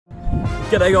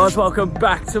G'day guys, welcome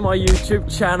back to my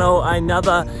YouTube channel.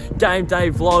 Another game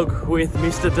day vlog with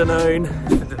Mr. Danoon.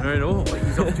 Mr. Danoon, oh,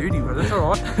 he's off duty, but that's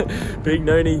alright. Big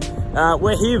Noonie.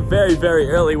 We're here very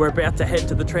early. We're about to head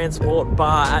to the Transport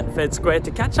Bar at Fed Square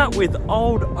to catch up with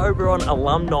old Oberon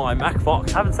alumni, Mac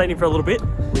Fox. Haven't seen him for a little bit.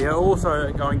 We are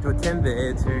also going to attend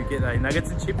there to get a nuggets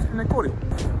and chips and a cordial.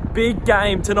 Big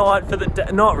game tonight for the...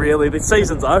 Not really, the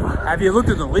season's over. Have you looked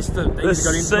at the list of things the that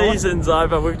got in season's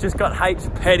over. We've just got H.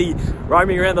 Petty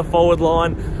roaming around the forward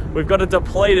line. We've got a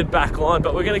depleted back line,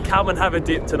 but we're going to come and have a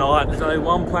dip tonight. So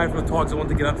one player from the Tigers I want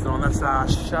to get up tonight,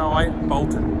 that's Shy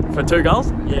Bolton. For 2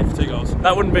 goals? Yeah, for 2 goals.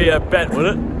 That wouldn't be a bet, would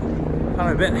it?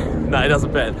 I don't bet. No, he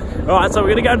doesn't bet. All right, so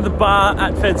we're going to go to the bar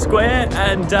at Fed Square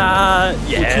and yeah.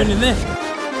 We'll tune in there.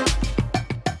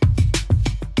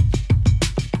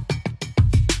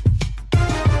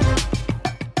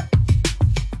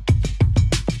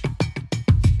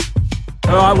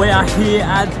 Alright, we are here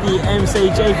at the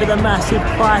MCG for the massive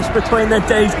clash between the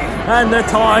D's and the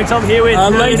Tigers. I'm here with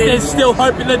at least there's still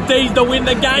hope in the D's to win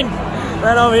the game.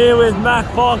 And I'm here with Mac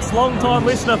Fox, long time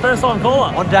listener, first time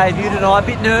caller. On debut tonight, a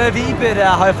bit nervy, but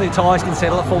hopefully the Tigers can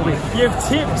settle it for me. You've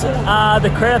tipped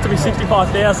the crowd to be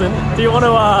 65,000. Do you want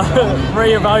to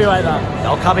re-evaluate that?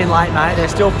 They'll come in late, mate. They're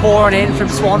still pouring in from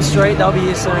Swan Street. They'll be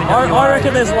here soon. I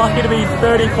reckon there's lucky to be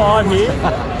 35 here.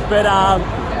 But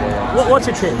what's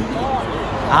your tip?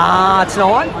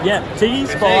 Tonight? Yeah,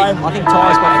 Tiggies by... I think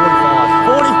Tigers by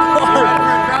 45.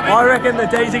 45? I reckon the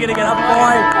D's are going to get up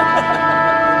by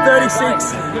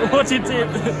 36. What's your tip?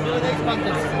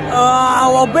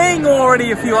 Well, being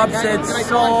already a few upsets,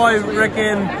 so I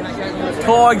reckon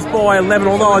Tigers by 11,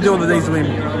 although I do want the D's to win.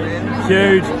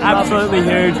 Huge, absolutely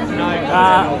huge.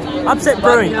 Upset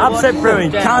brewing,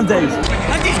 can't D's.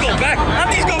 Hunty's gone back,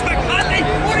 Hunty,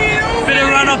 what are you doing? Bit of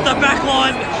run off the back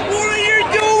line. What are you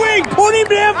doing? Put him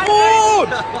down forward!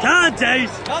 Can't D's.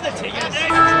 Another Tigers.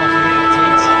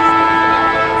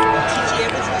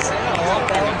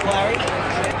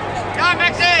 Go,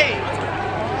 Maxie!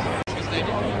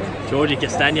 Georgie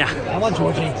Castagna. Come on,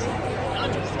 Georgie.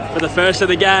 For the first of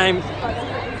the game.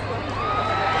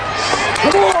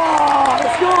 Come on,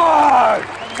 let's go!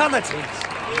 Come on, Tiggs.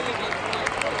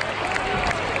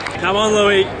 Come on,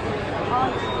 Louis.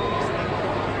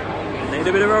 Need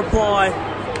a bit of a reply.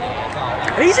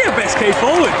 He's our best key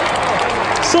forward.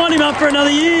 Sign him up for another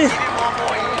year.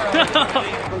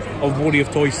 Of Woody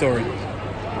of Toy Story.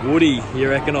 Woody, you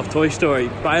reckon, off Toy Story.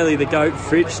 Bailey the Goat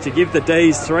Fritsch to give the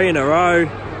D's 3 in a row.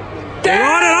 They're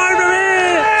on it over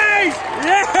here!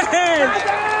 Yes!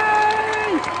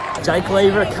 Jake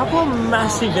Lever, a couple of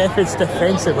massive efforts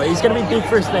defensively. He's going to be big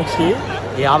for us next year.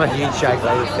 Yeah, I'm a huge Jake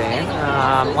Lever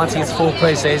fan. Once he gets full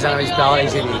pre-season under his belt,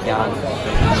 he's going to be going.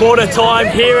 Quarter time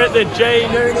here at the G.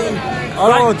 Noonie. I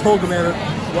don't want to talk about it.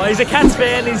 Well, he's a Cats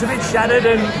fan. He's a bit shattered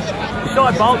and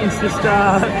Shy Bolton's just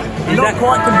not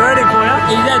quite converting for you.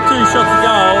 He's had 2 shots to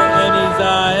go and he's,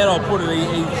 I'll put it,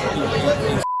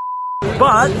 he's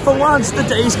But for once, the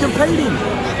D's competing.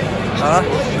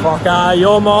 Fuck,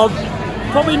 your mob.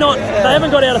 Probably not. They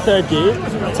haven't got out of 3rd gear.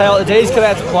 I'll tell you what, the D's come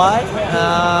out to play.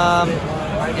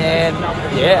 And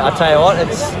yeah, I'll tell you what,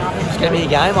 it's going to be a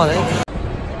game, I think.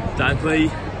 Dunkley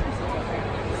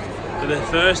for the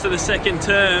first of the second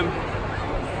term.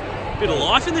 Bit of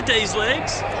life in the D's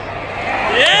legs.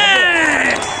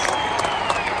 Yes!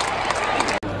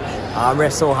 Arm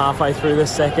wrestle halfway through the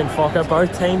second, Fokker.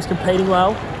 Both teams competing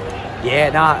well. Yeah,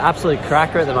 no, absolute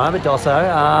cracker at the moment, Dosso.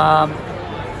 I'll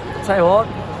tell you what,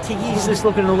 Tiggy's just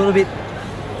looking a little bit...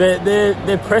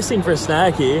 They're pressing for a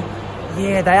snag here.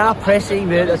 Yeah, they are pressing,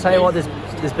 but I'll tell you what, there's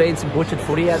been some butchered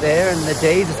footy out there, and the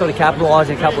D's are sort of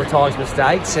capitalising a couple of Tigers'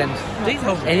 mistakes, and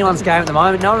anyone's game at the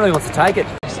moment, no one really wants to take it.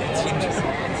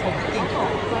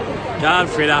 Go on,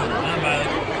 Fritter.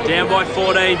 Down by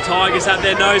 14, Tigers have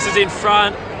their noses in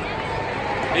front.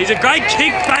 He's a great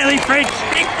kick, Bailey Fritsch.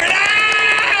 Big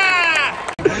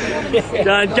Fritter!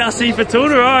 Done Gussie for 2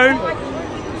 in a row.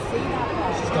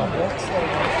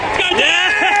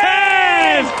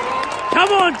 Yes! Come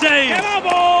on, D's! Come on,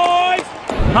 boys!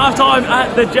 Half time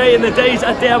at the G and the D's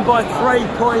are down by 3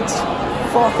 points.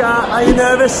 Fokker, are you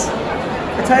nervous?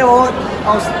 I tell you what,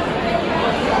 I was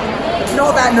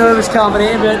not that nervous coming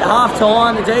in, but at half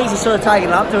time the D's are sort of taking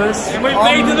it up to us. And we've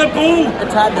been to the bull!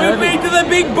 We've been to the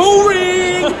big bull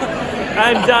ring!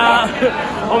 And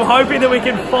I'm hoping that we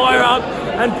can fire up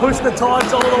and push the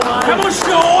Tigers all the way. Come on,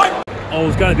 Sean! Oh,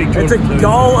 it's going to be Jordan. It's a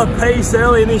goal apiece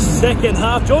early in this second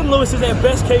half. Jordan Lewis is our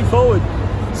best key forward.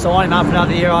 Sign him up for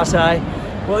another year, I say.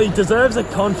 Well, he deserves a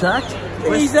contract.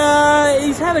 He's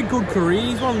had a good career.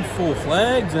 He's won 4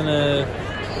 flags and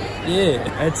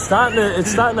Yeah. It's starting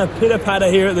to pitter patter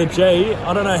here at the G.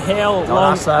 I don't know how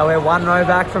long. So we're one row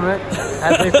back from it,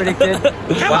 as we predicted.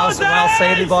 well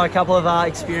seeded by a couple of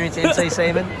experienced MC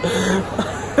seamen.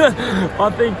 I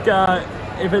think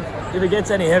if it gets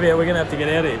any heavier, we're gonna have to get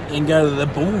out of here And go to the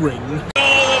bull ring. Goal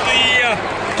of the year.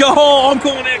 Goal. I'm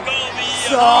calling out goal of the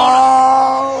year.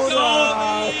 Goal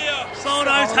of the year.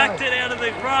 Soldo's hacked it out of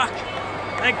the ruck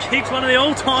and kicks one of the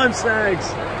all-time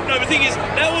snags. No, the thing is,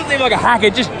 that wasn't even like a hack.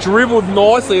 It just dribbled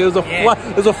nicely. It was a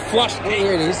flush kick.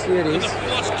 Here it is. It was a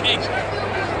flush kick.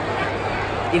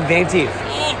 Inventive.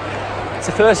 Oh, It's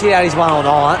the first hit out he's won all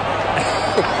night.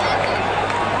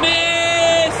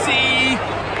 Messi.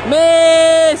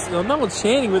 Messi! Oh, no one's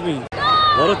chanting with me.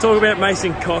 A lot of talk about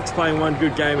Mason Cox playing one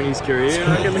good game in his career.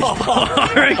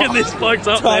 I reckon this bloke's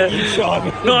up there.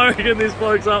 I reckon this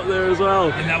bloke's up there as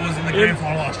well. And that was in the grand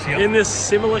final last year. In this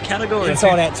similar category.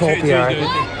 Inside out Torpio.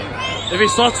 If he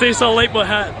slots this, I'll leap my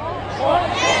hat.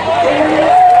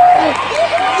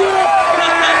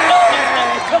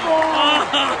 Come on!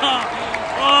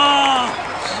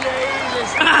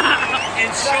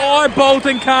 And Shy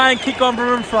Bolton can't kick on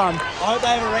from in front. I hope they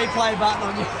have a replay button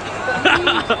on you.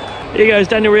 Here goes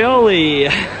Daniel Rioli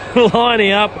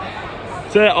lining up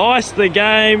to ice the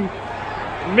game.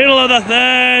 Middle of the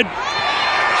third.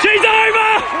 She's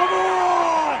over! Come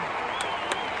on!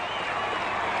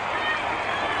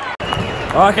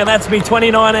 I reckon that's me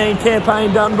 2019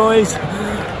 campaign done, boys.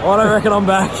 I don't reckon I'm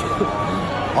back.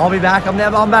 I'll be back. I'm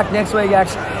back next week,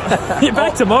 actually. You're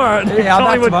back tomorrow. Yeah, I'm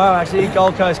back tomorrow, actually.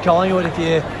 Gold Coast Collingwood, if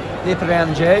you nip around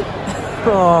the G.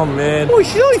 Oh, man. Oh,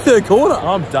 she's only third quarter.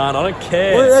 I'm done. I don't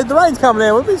care. Well, the rain's coming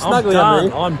down. We've been snuggling under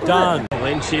here. I'm done.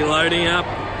 Lynchy loading up.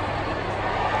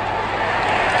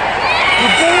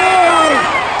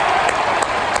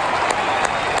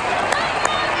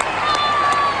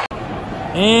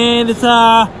 And it's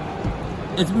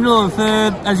middle of the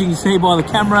third. As you can see by the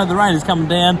camera, the rain is coming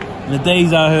down, and the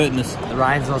D's are hurting us. The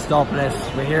rain's not stopping us.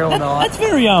 We're here all night. That's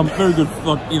very good,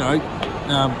 like,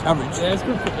 coverage. Yeah, it's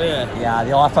good. Yeah,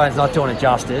 the iPhone's not doing it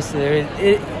justice. There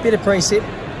is a bit of precip.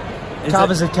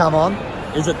 Covers have come on.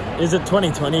 Is it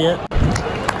 2020 yet?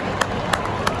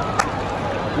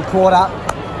 We caught up.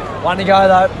 One to go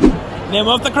though. Now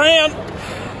we're off the crown.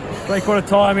 3/4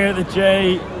 time here at the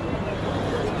G.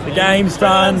 The game's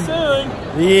done.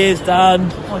 The year's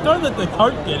done. Oh, don't let the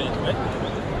coat get in, mate.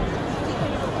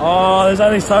 Oh, there's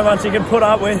only so much you can put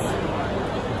up with.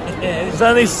 There's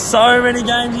only so many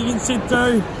games you can sit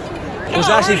through. It was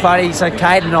actually funny. So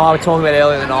Caden and I were talking about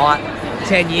earlier in the night.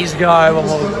 10 years ago, when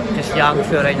we were just young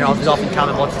 13-year-olds, we'd often come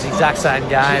and watch this exact same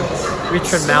game.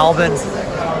 Richmond, Melbourne.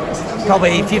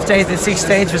 Probably 15th and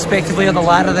 16th respectively on the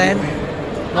ladder then.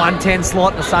 110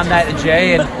 slot on a Sunday at the G.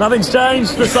 And nothing's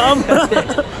changed for some.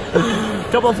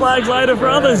 Couple of flags later for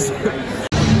others.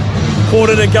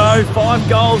 Quarter to go, 5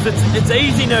 goals. It's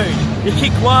easy noon. You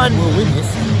kick one. We'll win this.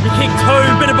 You kick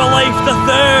 2, bit of belief. The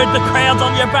 3rd, the crowd's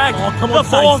on your back. Oh, come on, the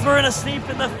 4th, Saints. we're in a sniff.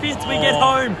 And the 5th, we get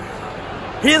home.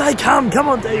 Here they come. Come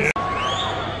on, Dave.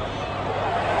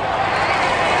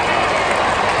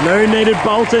 Noon needed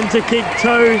Bolton to kick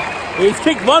 2. He's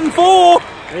kicked 1-4.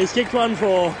 He's kicked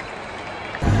 1-4.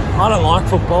 I don't like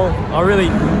football.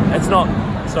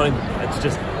 It's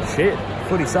just shit.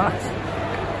 Footy sucks.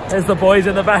 There's the boys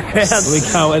in the background. We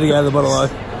can't wait to go to the bottle.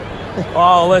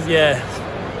 Oh, yeah.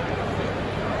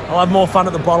 I'll have more fun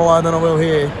at the bottle than I will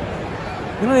here.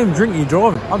 You don't even drink, you're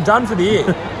driving. I'm done for the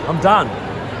year. I'm done.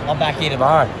 I'm back here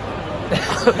tomorrow.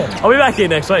 I'll be back here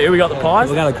next week. We got the pies.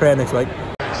 We're going to the crowd next week.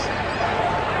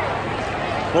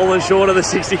 Falling short of the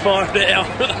 65 now.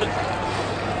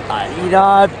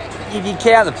 If you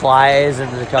count the players and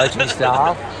the coaching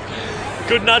staff.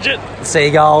 Good nudge it. The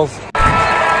Seagulls.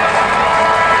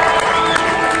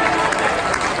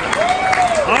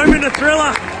 Home in a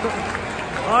thriller.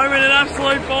 Home in an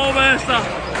absolute ball burster.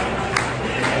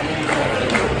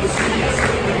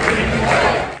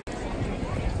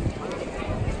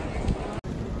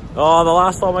 Oh, the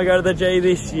last time I go to the G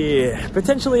this year.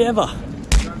 Potentially ever.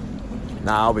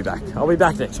 Nah, I'll be back. I'll be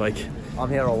back next week. I'm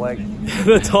here all week.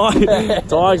 The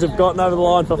Tigers have gotten over the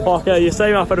line for Fokker. You see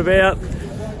them up and about.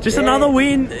 Just another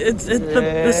win.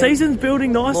 The season's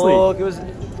building nicely. Look, it was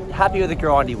happy with a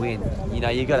grindy win. You know,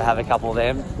 you've got to have a couple of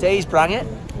them. D's brung it.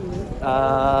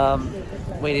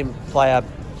 We didn't play our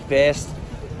best,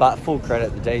 but full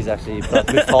credit, the D's actually put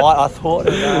a good fight, I thought.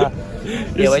 And,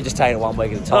 yeah, we're just taking it 1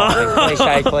 week at a time.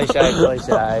 Cliche. Credit to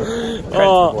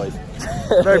the boys.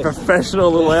 Very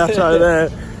professional little outro there.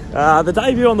 The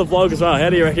debut on the vlog as well. How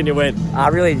do you reckon you went? I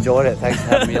really enjoyed it. Thanks for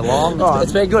having me along.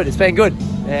 It's been good.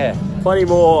 Yeah. Plenty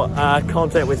more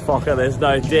content with Fokker, there's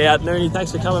no doubt. Noonie,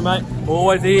 thanks for coming, mate.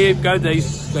 Always here. Go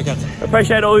D's. Go Cats.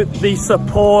 Appreciate all the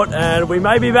support, and we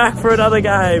may be back for another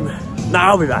game. No,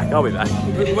 I'll be back. What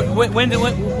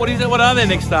is it? What are their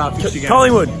next fixture games?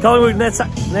 Collingwood next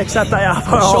Saturday up.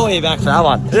 Surely you're back for that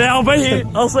one. Yeah, I'll be here.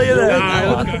 I'll see you there.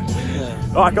 No, let's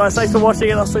go. Alright guys, thanks for watching,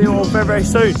 and I'll see you all very, very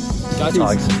soon. Go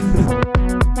Tigers.